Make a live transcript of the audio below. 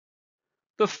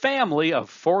The family of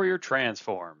Fourier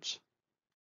transforms.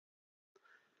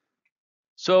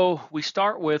 So we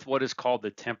start with what is called the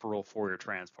temporal Fourier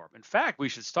transform. In fact, we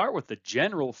should start with the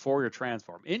general Fourier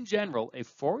transform. In general, a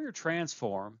Fourier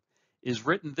transform is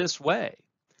written this way,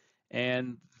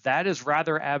 and that is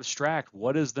rather abstract.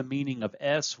 What is the meaning of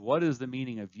S? What is the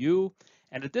meaning of U?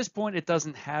 And at this point, it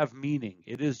doesn't have meaning.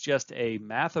 It is just a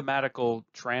mathematical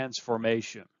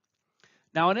transformation.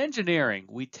 Now, in engineering,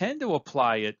 we tend to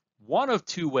apply it one of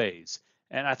two ways,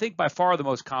 and I think by far the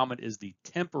most common is the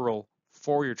temporal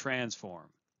Fourier transform.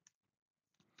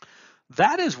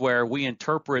 That is where we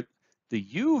interpret the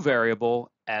U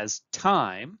variable as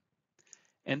time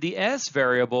and the S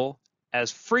variable as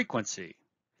frequency.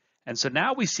 And so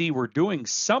now we see we're doing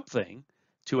something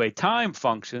to a time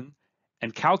function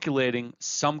and calculating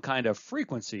some kind of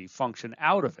frequency function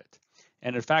out of it.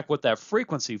 And in fact, what that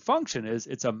frequency function is,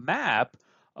 it's a map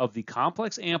of the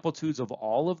complex amplitudes of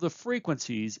all of the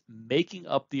frequencies making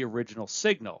up the original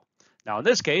signal. Now, in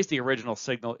this case, the original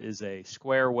signal is a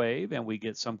square wave, and we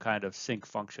get some kind of sinc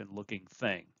function looking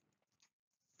thing.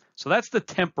 So that's the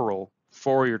temporal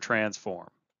Fourier transform.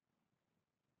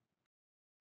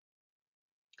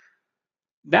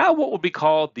 Now what will be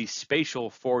called the spatial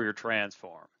Fourier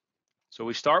transform. So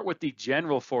we start with the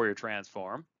general Fourier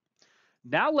transform.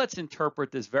 Now let's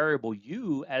interpret this variable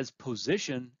u as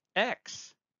position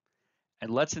x. And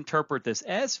let's interpret this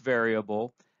s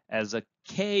variable as a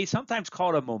k, sometimes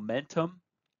called a momentum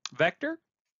vector.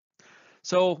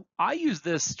 So I use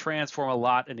this transform a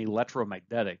lot in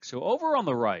electromagnetic. So over on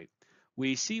the right,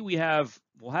 we see we'll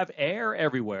have air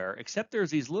everywhere, except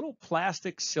there's these little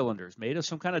plastic cylinders made of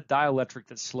some kind of dielectric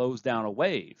that slows down a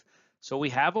wave. So we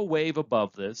have a wave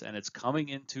above this, and it's coming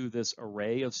into this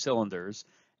array of cylinders,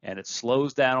 and it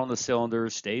slows down on the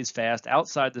cylinders, stays fast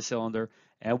outside the cylinder,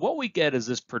 and what we get is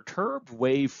this perturbed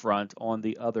wave front on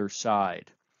the other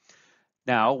side.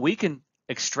 Now we can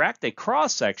extract a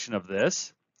cross section of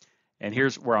this, and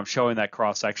here's where I'm showing that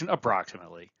cross section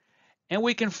approximately, and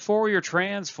we can Fourier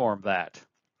transform that.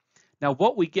 Now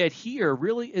what we get here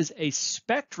really is a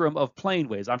spectrum of plane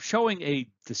waves. I'm showing a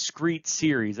discrete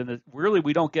series, and really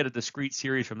we don't get a discrete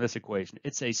series from this equation.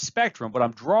 It's a spectrum, but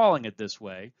I'm drawing it this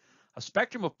way. A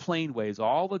spectrum of plane waves,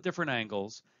 all the different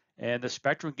angles, and the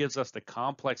spectrum gives us the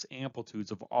complex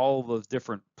amplitudes of all of those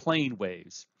different plane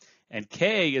waves. And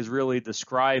K is really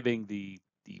describing the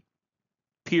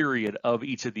period of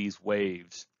each of these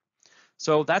waves.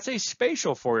 So that's a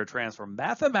spatial Fourier transform,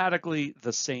 mathematically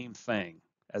the same thing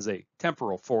as a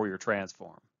temporal Fourier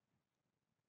transform.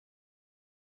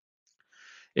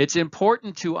 It's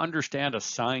important to understand a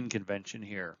sign convention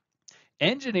here.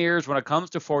 Engineers, when it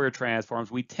comes to Fourier transforms,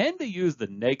 we tend to use the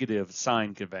negative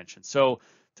sign convention. So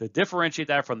to differentiate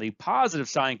that from the positive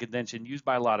sign convention used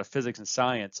by a lot of physics and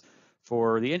science,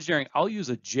 for the engineering, I'll use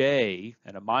a J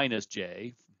and a minus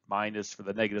J, minus for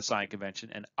the negative sign convention,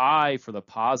 and I for the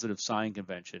positive sign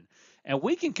convention. And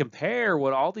we can compare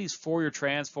what all these Fourier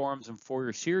transforms and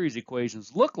Fourier series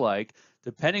equations look like,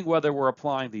 depending whether we're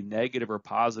applying the negative or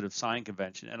positive sign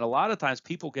convention. And a lot of times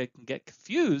people can get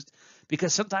confused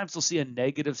because sometimes they'll see a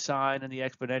negative sign in the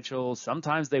exponential,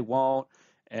 sometimes they won't.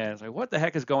 And it's like, what the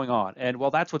heck is going on? And well,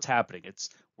 that's what's happening. It's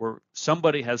where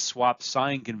somebody has swapped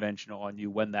sign convention on you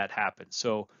when that happens.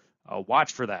 So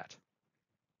watch for that.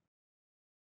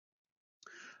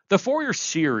 The Fourier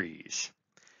series.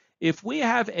 If we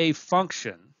have a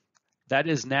function that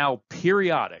is now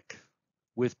periodic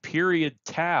with period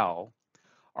tau,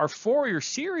 our Fourier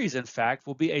series, in fact,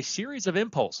 will be a series of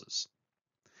impulses.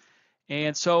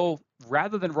 And so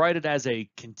rather than write it as a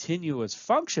continuous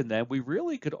function, then we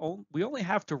only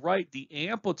have to write the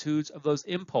amplitudes of those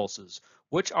impulses,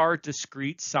 which are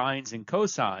discrete sines and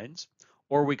cosines,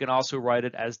 or we can also write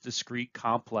it as discrete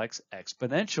complex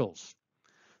exponentials.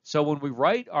 So when we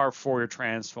write our Fourier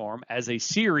transform as a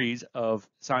series of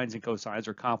sines and cosines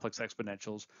or complex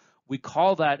exponentials, we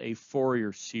call that a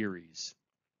Fourier series.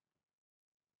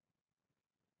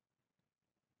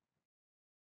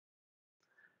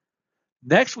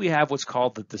 Next, we have what's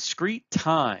called the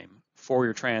Discrete-Time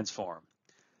Fourier transform.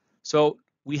 So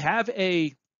we have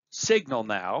a signal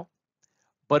now,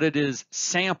 but it is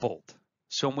sampled.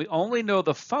 So we only know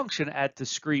the function at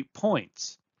discrete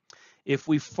points. If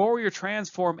we Fourier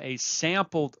transform a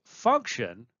sampled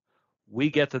function, we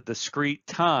get the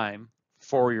Discrete-Time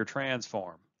Fourier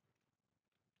transform.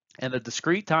 And the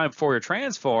Discrete-Time Fourier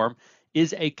transform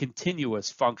is a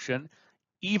continuous function,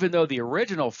 even though the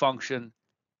original function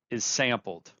is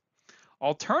sampled.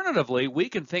 Alternatively, we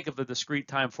can think of the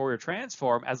Discrete-Time Fourier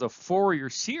transform as a Fourier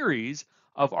series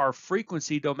of our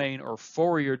frequency domain or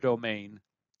Fourier domain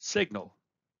signal.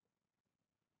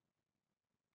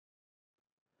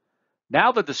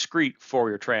 Now the discrete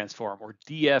Fourier transform, or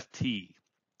DFT.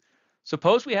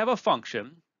 Suppose we have a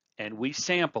function and we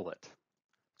sample it.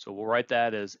 So we'll write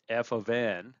that as f of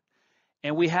n,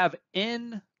 and we have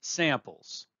n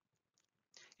samples.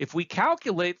 If we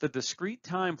calculate the discrete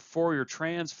time Fourier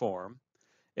transform,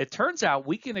 it turns out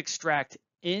we can extract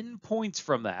n points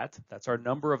from that. That's our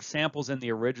number of samples in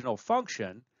the original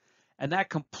function, and that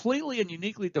completely and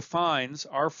uniquely defines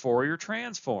our Fourier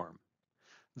transform.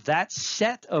 That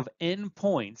set of n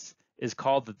points is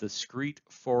called the discrete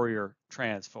Fourier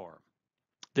transform.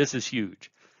 This is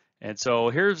huge. And so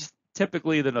here's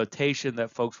typically the notation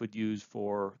that folks would use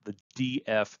for the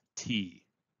DFT.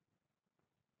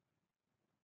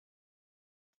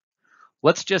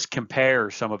 Let's just compare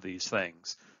some of these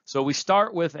things. So we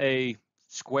start with a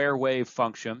square wave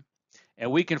function,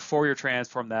 and we can Fourier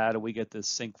transform that, and we get this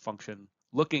sinc function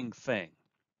looking thing.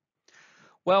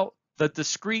 Well, the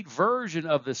discrete version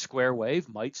of the square wave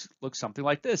might look something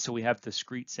like this. So we have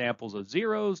discrete samples of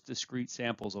zeros, discrete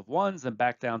samples of ones, then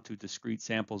back down to discrete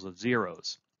samples of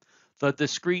zeros. The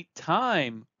discrete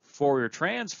time Fourier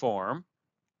transform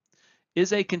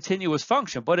is a continuous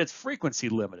function, but it's frequency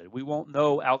limited. We won't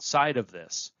know outside of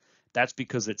this. That's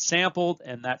because it's sampled,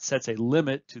 and that sets a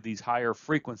limit to these higher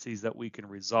frequencies that we can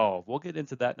resolve. We'll get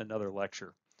into that in another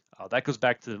lecture. That goes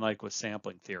back to the Nyquist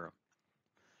sampling theorem.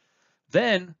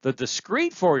 Then the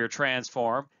discrete Fourier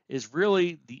transform is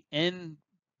really the n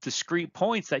discrete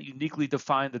points that uniquely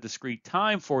define the discrete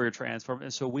time Fourier transform,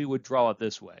 and so we would draw it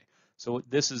this way. So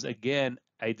this is, again,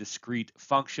 a discrete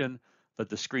function. The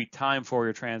discrete time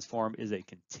Fourier transform is a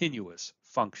continuous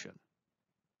function.